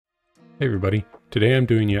Hey everybody, today I'm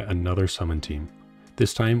doing yet another summon team.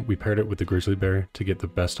 This time we paired it with the grizzly bear to get the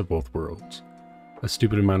best of both worlds. A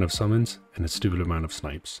stupid amount of summons and a stupid amount of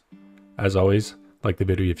snipes. As always, like the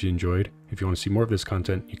video if you enjoyed. If you want to see more of this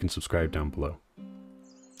content, you can subscribe down below.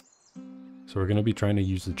 So we're going to be trying to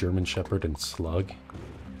use the German Shepherd and Slug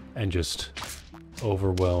and just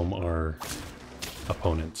overwhelm our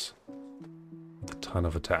opponents with a ton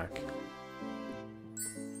of attack.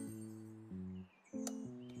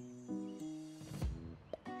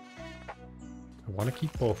 I want to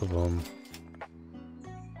keep both of them.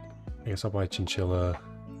 I guess I'll buy Chinchilla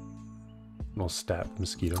and I'll stat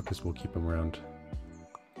Mosquito because we'll keep him around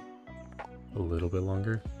a little bit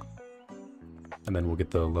longer. And then we'll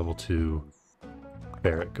get the level 2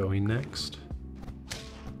 Ferret going next.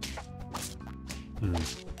 So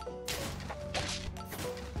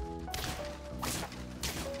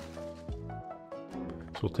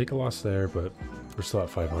we'll take a loss there, but we're still at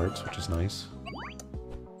 5 hearts, which is nice.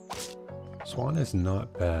 Swan is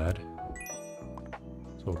not bad,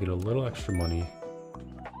 so we'll get a little extra money,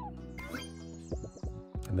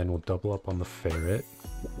 and then we'll double up on the Ferret,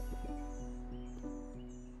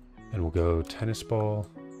 and we'll go Tennis Ball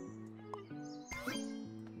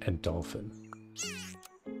and Dolphin.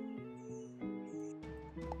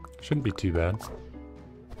 Shouldn't be too bad.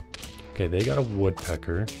 Okay, they got a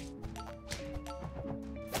Woodpecker,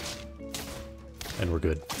 and we're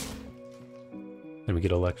good. And we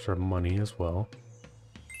get a little extra money as well.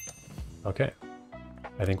 Okay.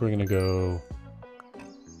 I think we're gonna go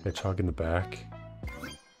Hedgehog in the back.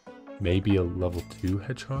 Maybe a level 2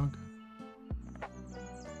 Hedgehog.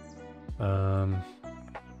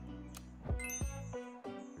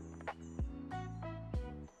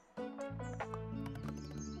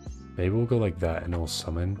 Maybe we'll go like that and it'll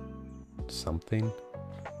summon something.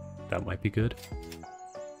 That might be good.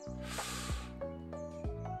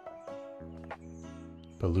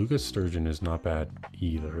 Beluga Sturgeon is not bad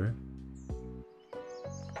either.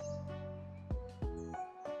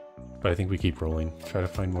 But I think we keep rolling. Try to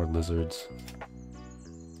find more lizards.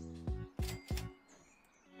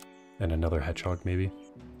 And another hedgehog maybe.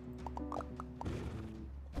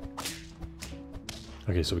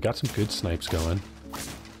 Okay, so we got some good snipes going.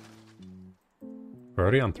 We're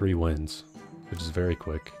already on 3 wins, which is very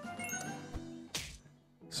quick.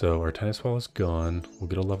 So our tennis ball is gone. We'll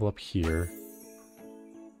get a level up here.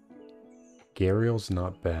 Gharial's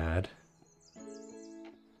not bad.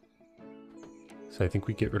 So I think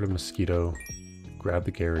we get rid of Mosquito, grab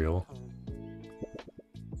the Gharial,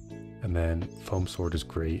 and then Foam Sword is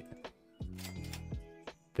great.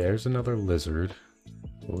 There's another lizard.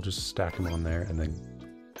 We'll just stack him on there and then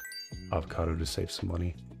Avocado to save some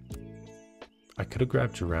money. I could have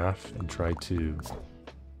grabbed Giraffe and tried to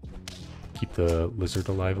keep the lizard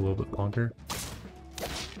alive a little bit longer.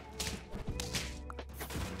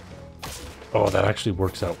 Oh, that actually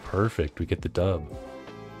works out perfect. We get the dub.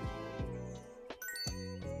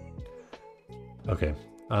 Okay.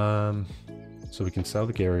 So we can sell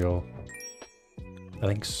the Gharial. I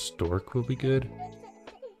think Stork will be good.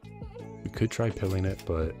 We could try pilling it,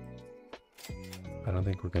 but I don't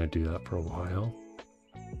think we're going to do that for a while.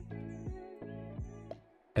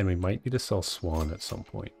 And we might need to sell Swan at some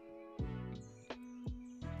point.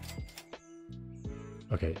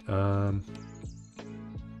 Okay,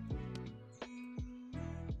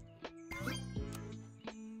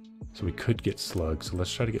 so we could get Slug, so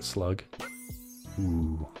let's try to get Slug.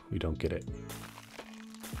 Ooh, we don't get it.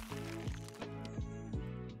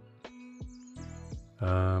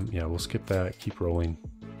 Yeah, we'll skip that, keep rolling.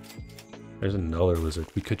 There's another lizard.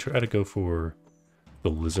 We could try to go for the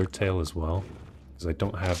lizard tail as well, because I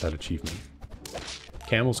don't have that achievement.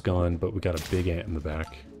 Camel's gone, but we got a big ant in the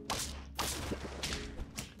back.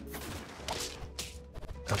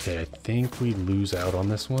 Okay, I think we lose out on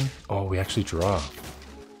this one. Oh, we actually draw.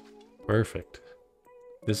 Perfect.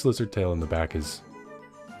 This lizard tail in the back is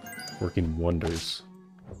working wonders.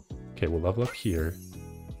 Okay, we'll level up here.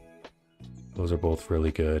 Those are both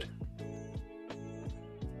really good.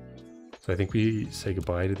 So I think we say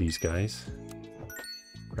goodbye to these guys.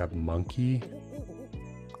 Grab Monkey.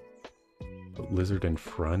 Put lizard in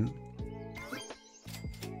front.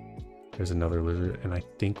 There's another lizard, and I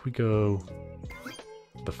think we go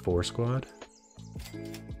the 4 squad.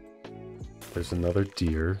 There's another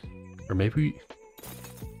deer. Or maybe...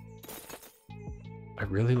 I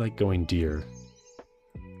really like going deer.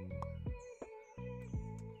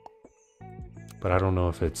 But I don't know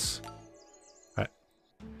if it's... I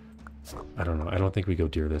don't know. I don't think we go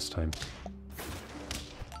deer this time.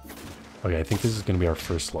 Okay, I think this is going to be our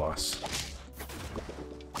first loss.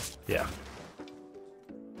 Yeah.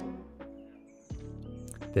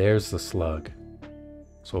 There's the slug.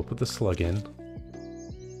 So we'll put the slug in.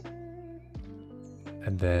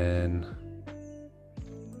 And then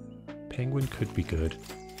penguin could be good.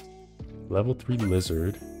 Level 3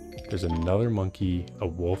 lizard. There's another monkey. A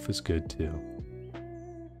wolf is good too.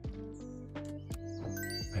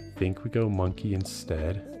 I think we go monkey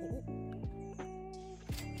instead.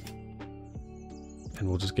 And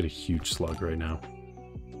we'll just get a huge slug right now.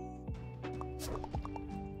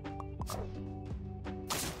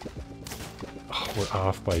 Oh, we're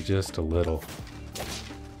off by just a little.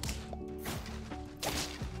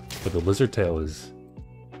 But the lizard tail is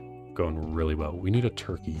going really well. We need a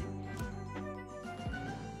turkey.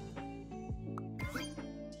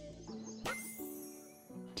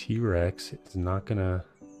 T-Rex is not gonna...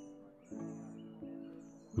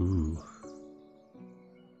 Ooh.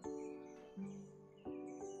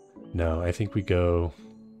 No, I think we go...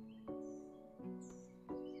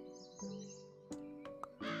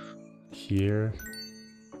 here.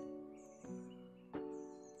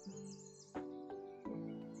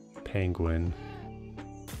 Penguin.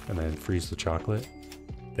 And then freeze the chocolate.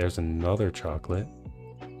 There's another chocolate.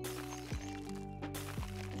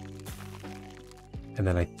 And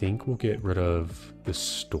then I think we'll get rid of the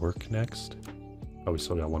stork next. Oh, we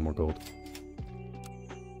still got one more gold.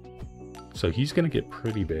 So he's gonna get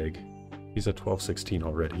pretty big. He's at 1216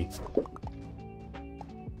 already.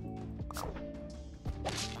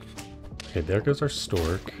 Okay, there goes our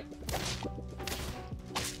stork.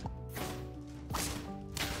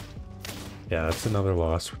 Yeah, that's another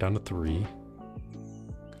loss. We're down to 3.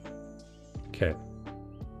 Okay.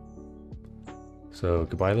 So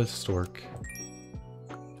goodbye the stork.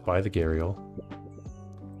 Buy the gharial.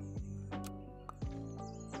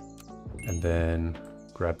 And then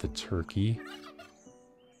grab the turkey.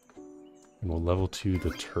 And we'll level 2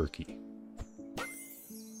 the turkey.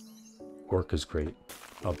 Orca's great.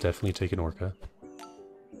 I'll definitely take an orca.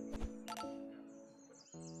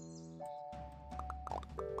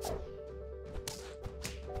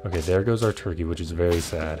 Okay, there goes our turkey, which is very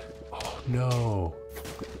sad. Oh no!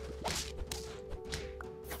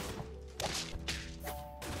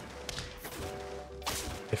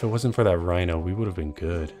 If it wasn't for that rhino, we would have been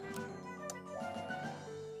good.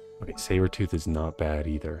 Okay, Sabertooth is not bad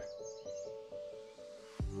either.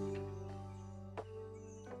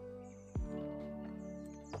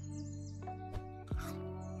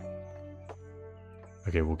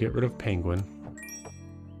 Okay, we'll get rid of Penguin.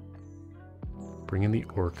 Bring in the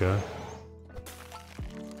orca.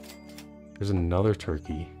 There's another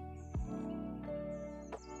turkey.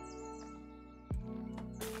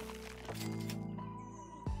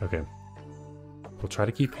 Okay. We'll try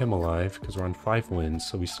to keep him alive because we're on 5 wins,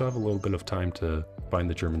 so we still have a little bit of time to find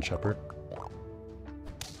the German Shepherd.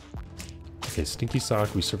 Okay, Stinky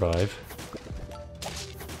Sock, we survive.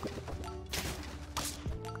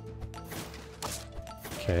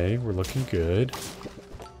 Okay, we're looking good.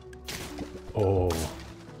 Oh,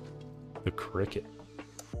 the cricket.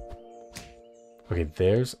 Okay,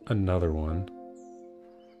 there's another one.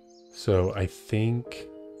 So I think...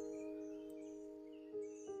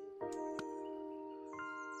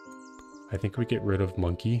 we get rid of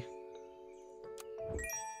monkey.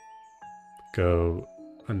 Go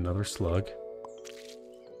another slug.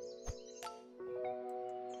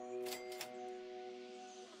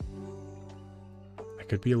 I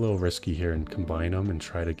could be a little risky here and combine them and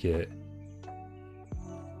try to get...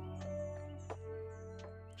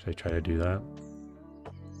 Should I try to do that?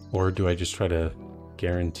 Or do I just try to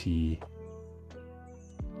guarantee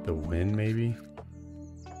the win, maybe?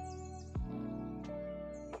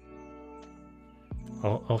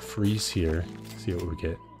 I'll freeze here, see what we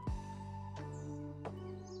get.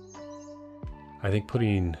 I think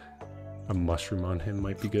putting a mushroom on him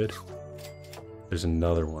might be good. There's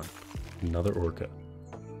another one. Another orca.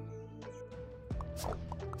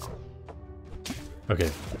 Okay.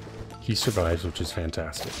 He survives, which is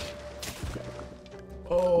fantastic.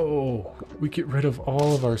 Oh, we get rid of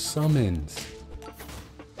all of our summons.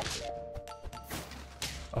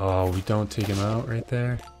 Oh, we don't take him out right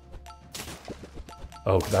there.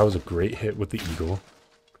 Oh, that was a great hit with the eagle.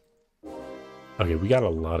 Okay, we got a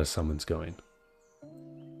lot of summons going.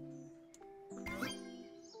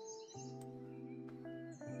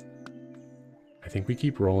 I think we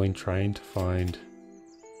keep rolling, trying to find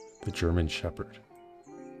the German Shepherd.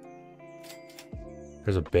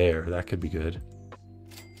 There's a bear. That could be good.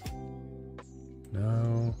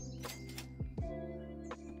 No.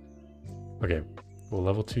 Okay, we'll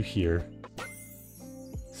level 2 here.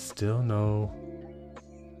 Still no.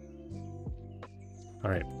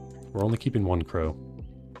 Alright, we're only keeping 1 crow.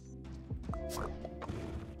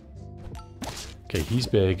 Okay, he's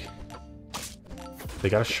big. They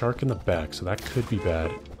got a shark in the back, so that could be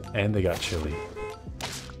bad. And they got chili.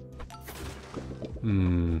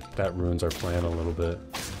 That ruins our plan a little bit.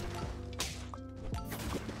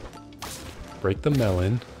 Break the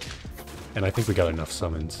melon. And I think we got enough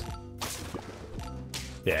summons.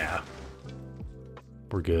 Yeah.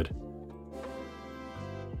 We're good.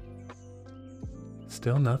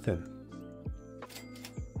 Still nothing.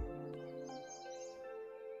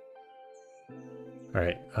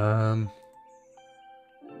 Alright, I'm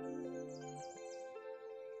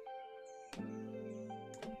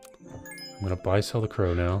gonna buy sell the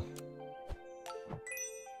crow now.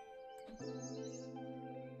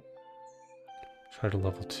 Try to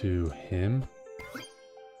level 2 him.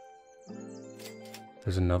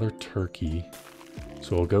 There's another turkey.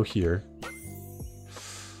 So we'll go here.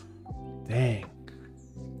 Dang.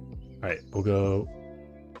 Alright, we'll go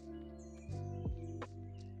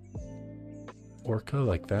Orca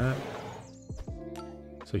like that.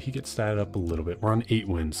 So he gets statted up a little bit. We're on 8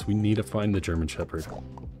 wins. We need to find the German Shepherd.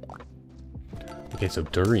 Okay, so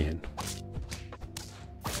Durian.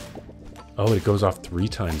 Oh, it goes off 3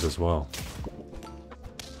 times as well.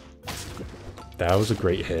 That was a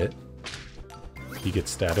great hit. He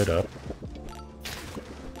gets statted up.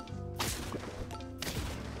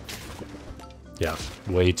 Yeah,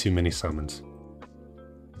 way too many summons.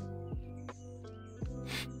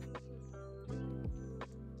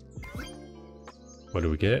 What do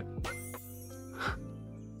we get? Are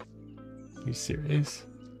you serious?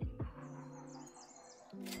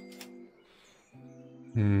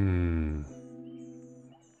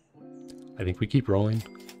 I think we keep rolling.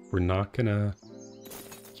 We're not gonna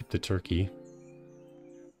keep the turkey.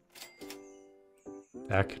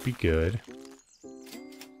 That could be good.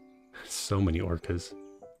 So many orcas.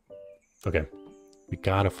 Okay. We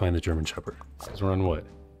gotta find the German Shepherd. Because we're on what?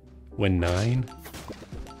 Win 9?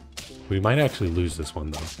 We might actually lose this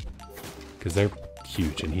one though. Because they're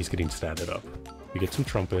huge and he's getting statted up. We get some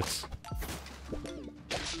trumpets.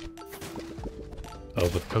 Oh,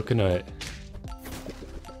 but coconut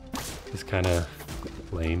is kind of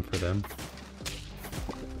lame for them.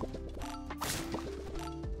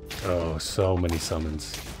 Oh, so many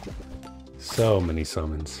summons. So many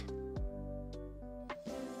summons.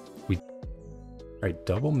 Alright,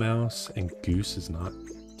 double mouse and goose is not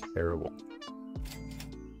terrible.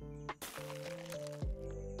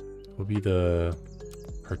 Will be the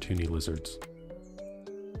cartoony lizards.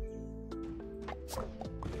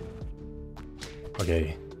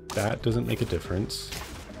 Okay, that doesn't make a difference.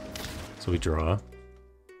 So we draw.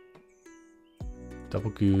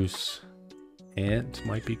 Double goose. Ant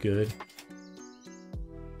might be good.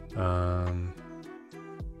 I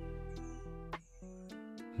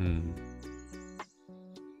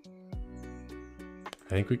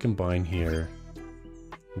think we combine here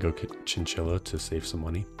and go get chinchilla to save some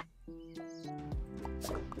money.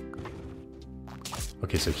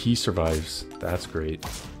 Okay, so he survives. That's great.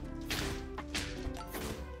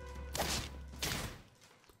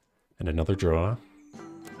 And another draw.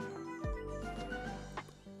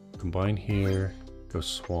 Combine here, go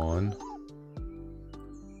swan,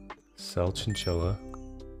 sell chinchilla,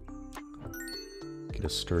 get a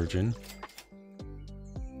sturgeon,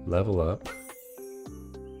 level up,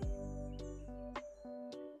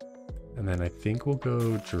 and then I think we'll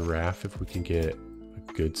go giraffe if we can get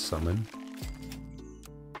a good summon,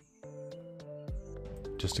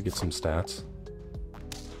 just to get some stats.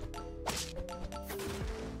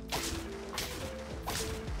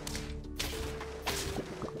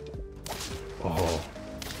 Oh,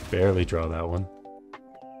 barely draw that one.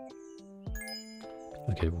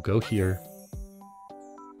 Okay, we'll go here.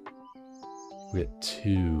 We get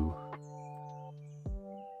 2.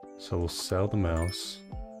 So we'll sell the mouse.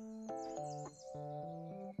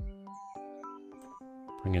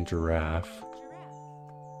 Bring in giraffe.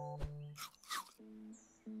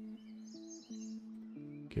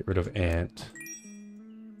 Get rid of ant.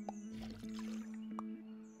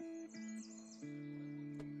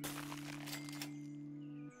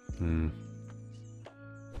 And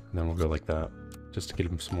then we'll go like that, just to get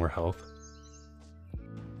him some more health.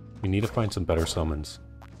 We need to find some better summons.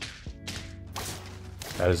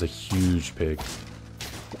 That is a huge pig.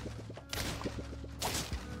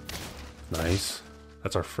 Nice.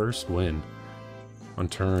 That's our first win. On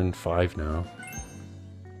turn 5 now.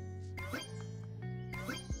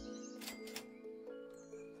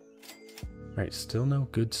 Alright, still no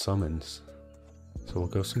good summons. So we'll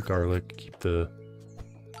go some garlic, keep the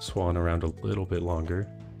swan around a little bit longer.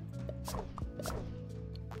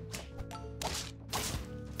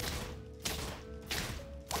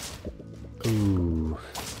 Ooh,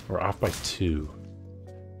 we're off by 2.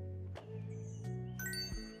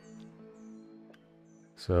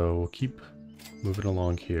 So we'll keep moving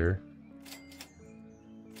along here.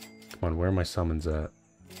 Come on, where are my summons at?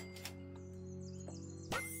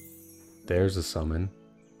 There's a summon.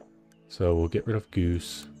 So we'll get rid of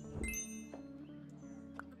Goose.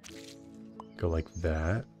 Go like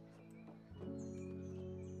that.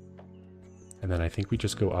 And then I think we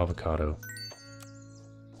just go Avocado.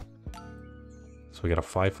 So we got a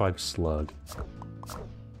 5/5 slug.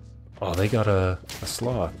 Oh, they got a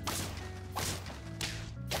sloth.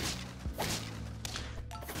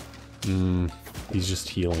 He's just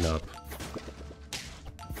healing up.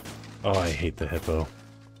 Oh, I hate the hippo.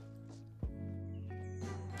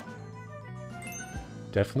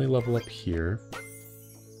 Definitely level up here.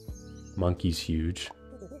 Monkey's huge.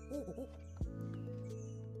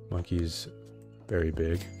 Monkey's very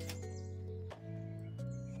big.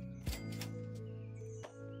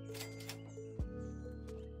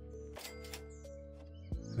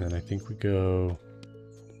 And then I think we go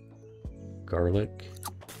garlic,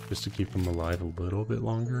 just to keep him alive a little bit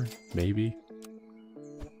longer, maybe.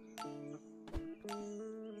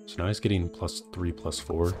 So now he's getting +3,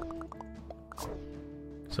 +4.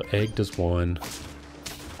 So egg does 1.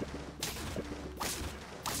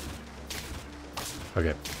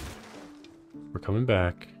 Okay. We're coming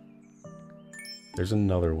back. There's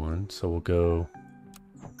another one, so we'll go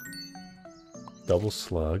double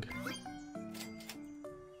slug.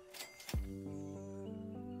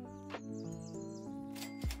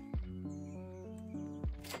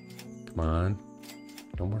 Come on.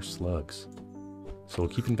 No more slugs. So we'll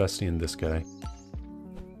keep investing in this guy.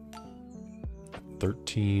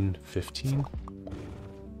 13, 15.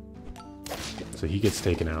 So he gets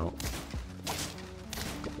taken out.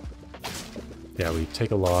 Yeah, we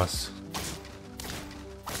take a loss.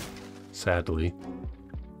 Sadly.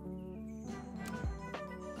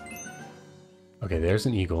 Okay, there's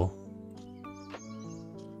an eagle.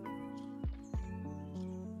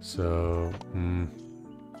 So,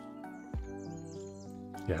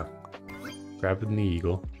 yeah. Grabbing the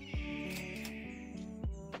eagle.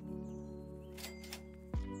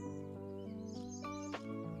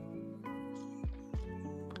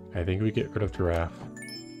 I think we get rid of giraffe.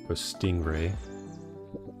 Go stingray.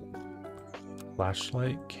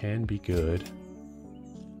 Flashlight can be good.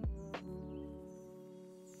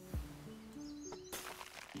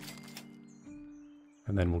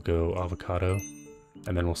 And then we'll go avocado.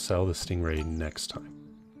 And then we'll sell the stingray next time.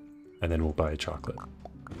 And then we'll buy a chocolate.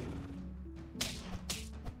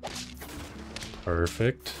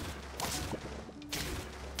 Perfect.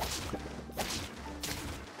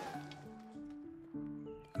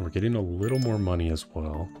 And we're getting a little more money as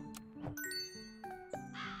well.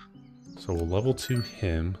 So we'll level 2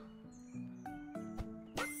 him.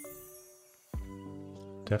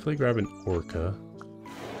 Definitely grab an orca.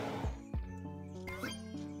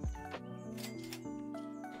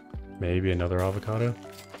 Maybe another avocado.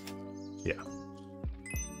 Yeah.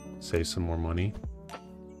 Save some more money.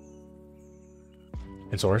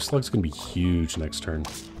 And so our slug's gonna be huge next turn.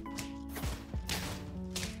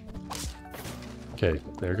 Okay,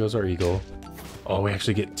 there goes our eagle. Oh, we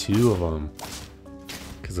actually get 2 of them.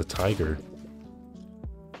 Because of tiger.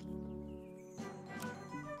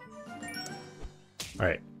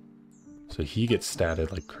 Alright. So he gets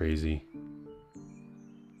statted like crazy.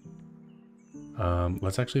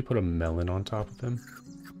 Let's actually put a melon on top of him.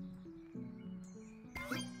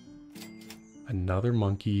 Another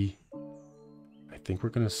monkey. I think we're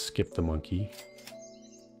gonna skip the monkey.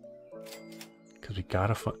 Because we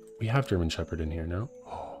gotta find... We have German Shepherd in here, no?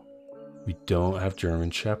 Oh, we don't have German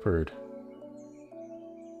Shepherd.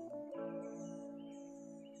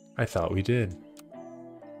 I thought we did.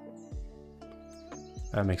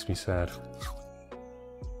 That makes me sad.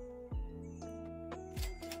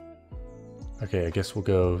 Okay, I guess we'll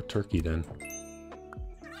go turkey then.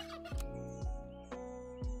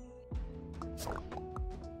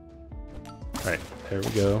 Alright, there we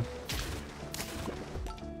go.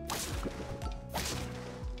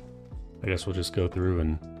 I guess we'll just go through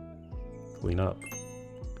and clean up.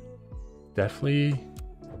 Definitely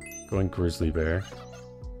going grizzly bear.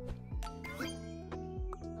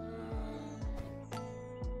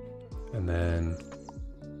 And then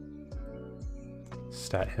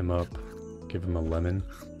stat him up, give him a lemon.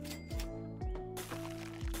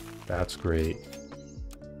 That's great.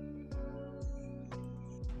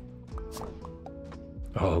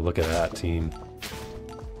 Oh, look at that team.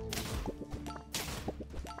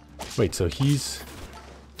 Wait, so he's...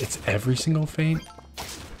 It's every single feint?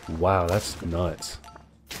 Wow, that's nuts.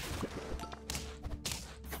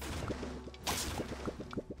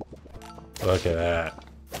 Look at that.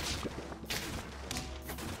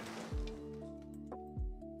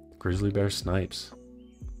 grizzly bear snipes.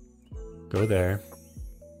 Go there.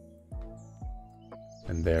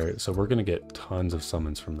 And there. So we're going to get tons of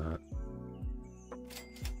summons from that.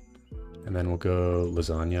 And then we'll go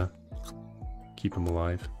lasagna. Keep him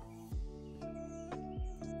alive.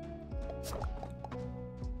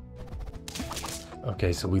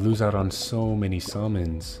 Okay, so we lose out on so many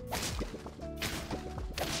summons.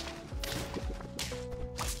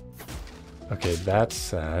 Okay, that's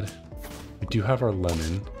sad. We do have our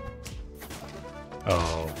lemon.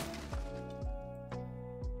 Oh.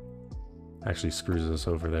 Actually screws us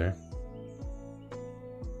over there.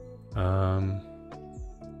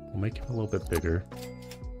 We'll make him a little bit bigger.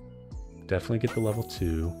 Definitely get the level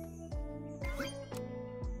 2.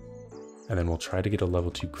 And then we'll try to get a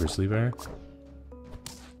level 2 grizzly bear.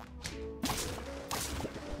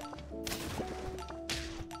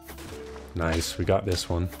 Nice, we got this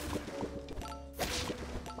one.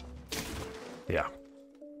 Yeah.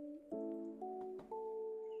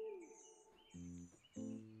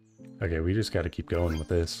 Okay, we just got to keep going with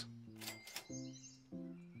this.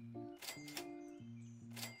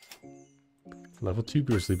 Level 2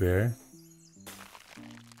 grizzly bear.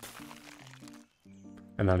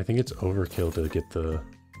 And then I think it's overkill to get the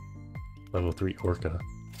level 3 orca.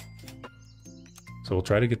 So we'll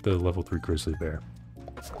try to get the level 3 grizzly bear.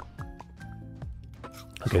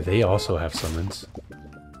 Okay, they also have summons.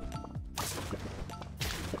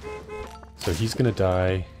 So he's gonna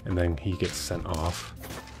die, and then he gets sent off.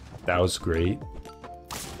 That was great.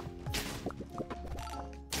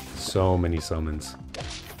 So many summons.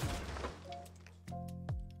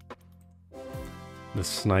 The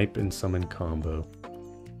snipe and summon combo.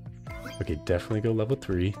 Okay, definitely go level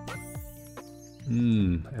 3.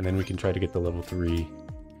 And then we can try to get the level 3.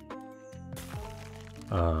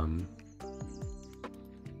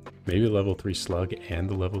 Maybe level 3 slug and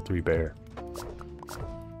the level 3 bear.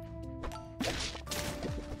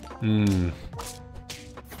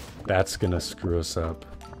 That's gonna screw us up.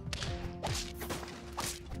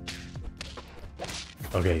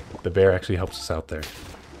 Okay, the bear actually helps us out there.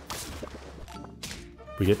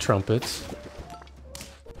 We get trumpets.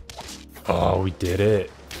 Oh, we did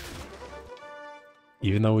it.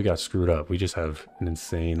 Even though we got screwed up, we just have an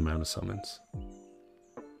insane amount of summons.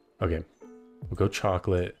 Okay, we'll go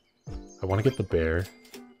chocolate. I want to get the bear.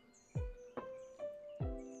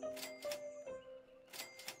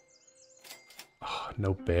 Oh,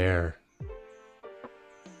 no bear.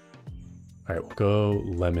 Alright, we'll go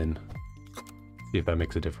lemon. See if that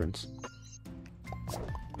makes a difference.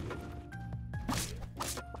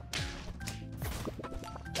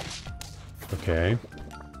 Okay.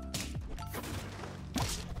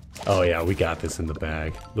 Oh yeah, we got this in the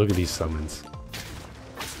bag. Look at these summons.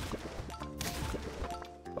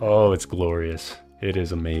 Oh, it's glorious. It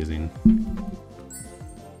is amazing.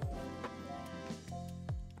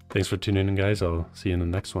 Thanks for tuning in, guys. I'll see you in the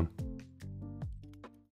next one.